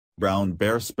brown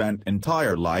bear spent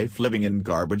entire life living in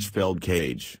garbage-filled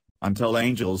cage, until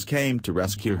angels came to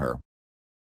rescue her.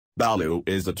 Balu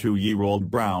is a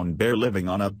 2-year-old brown bear living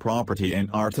on a property in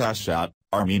Artashat,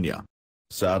 Armenia.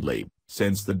 Sadly,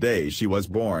 since the day she was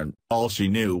born, all she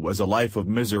knew was a life of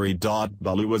misery.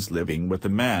 Balu was living with a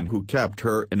man who kept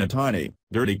her in a tiny,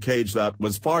 dirty cage that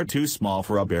was far too small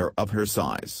for a bear of her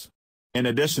size. In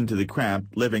addition to the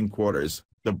cramped living quarters,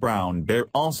 the brown bear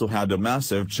also had a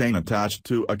massive chain attached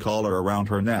to a collar around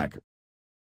her neck.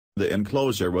 The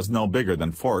enclosure was no bigger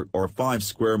than 4 or 5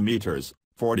 square meters,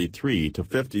 43 to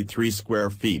 53 square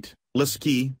feet. Lis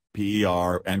Key,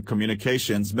 PR and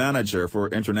Communications Manager for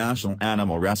International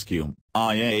Animal Rescue,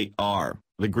 IAR,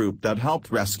 the group that helped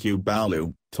rescue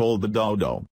Balu, told the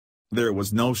Dodo. There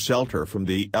was no shelter from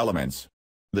the elements.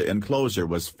 The enclosure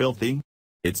was filthy.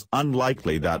 It's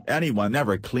unlikely that anyone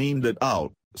ever cleaned it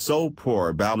out, so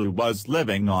poor Balu was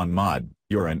living on mud,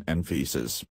 urine and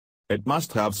feces. It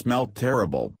must have smelt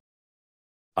terrible.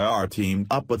 IR teamed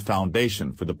up with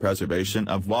Foundation for the Preservation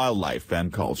of Wildlife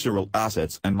and Cultural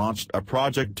Assets and launched a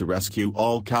project to rescue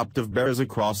all captive bears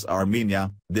across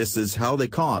Armenia. This is how they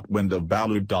caught wind of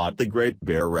Balu. The Great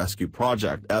Bear Rescue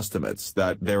Project estimates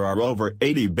that there are over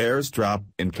 80 bears trapped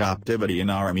in captivity in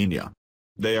Armenia.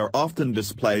 They are often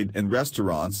displayed in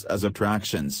restaurants as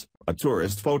attractions, a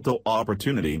tourist photo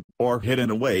opportunity, or hidden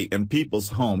away in people's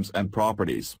homes and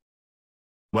properties.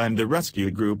 When the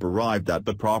rescue group arrived at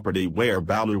the property where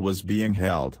Balu was being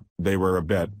held, they were a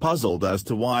bit puzzled as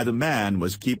to why the man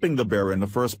was keeping the bear in the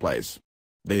first place.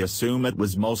 They assume it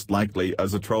was most likely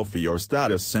as a trophy or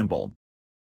status symbol.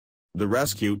 The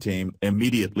rescue team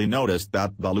immediately noticed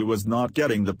that Balu was not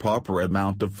getting the proper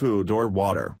amount of food or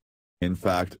water. In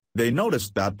fact, they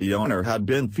noticed that the owner had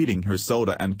been feeding her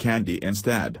soda and candy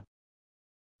instead.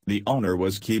 The owner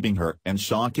was keeping her in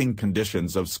shocking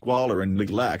conditions of squalor and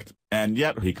neglect, and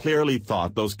yet he clearly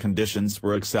thought those conditions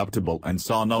were acceptable and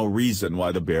saw no reason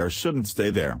why the bear shouldn't stay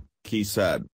there, Key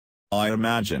said. I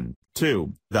imagine,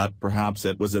 too, that perhaps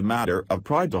it was a matter of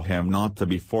pride to him not to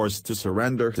be forced to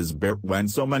surrender his bear when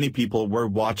so many people were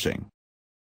watching.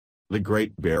 The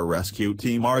Great Bear Rescue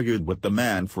Team argued with the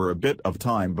man for a bit of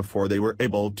time before they were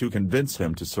able to convince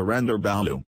him to surrender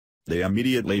Balu. They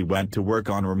immediately went to work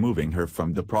on removing her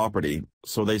from the property,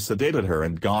 so they sedated her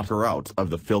and got her out of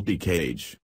the filthy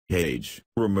cage.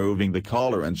 Removing the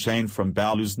collar and chain from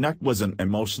Balu's neck was an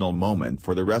emotional moment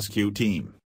for the rescue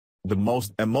team. The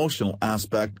most emotional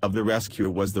aspect of the rescue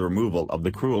was the removal of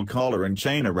the cruel collar and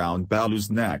chain around Balu's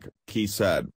neck, Key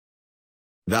said.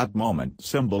 That moment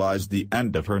symbolized the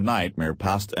end of her nightmare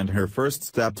past and her first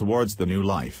step towards the new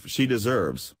life she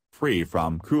deserves, free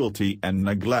from cruelty and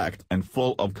neglect and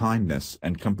full of kindness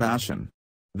and compassion.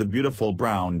 The beautiful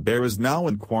brown bear is now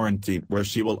in quarantine where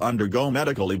she will undergo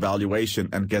medical evaluation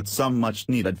and get some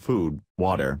much-needed food,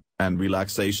 water, and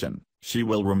relaxation. She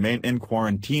will remain in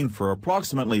quarantine for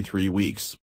approximately 3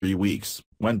 weeks.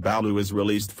 When Balu is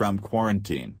released from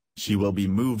quarantine, she will be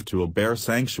moved to a bear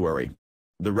sanctuary.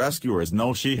 The rescuers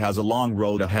know she has a long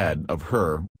road ahead of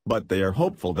her, but they are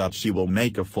hopeful that she will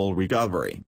make a full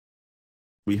recovery.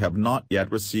 We have not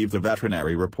yet received a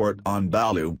veterinary report on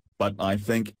Balu, but I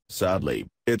think, sadly,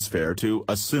 it's fair to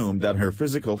assume that her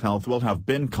physical health will have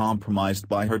been compromised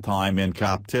by her time in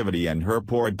captivity and her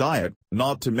poor diet,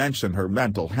 not to mention her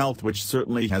mental health, which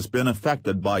certainly has been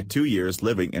affected by 2 years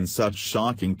living in such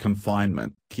shocking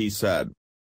confinement, Key said.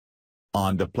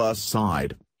 On the plus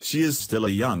side, she is still a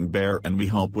young bear and we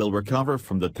hope will recover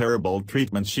from the terrible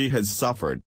treatment she has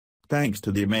suffered. Thanks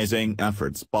to the amazing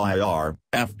efforts by our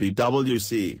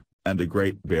FBWC and the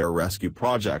Great Bear Rescue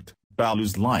Project,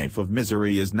 Balu's life of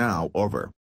misery is now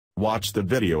over. Watch the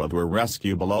video of her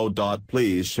rescue below.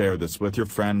 Please share this with your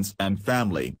friends and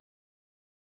family.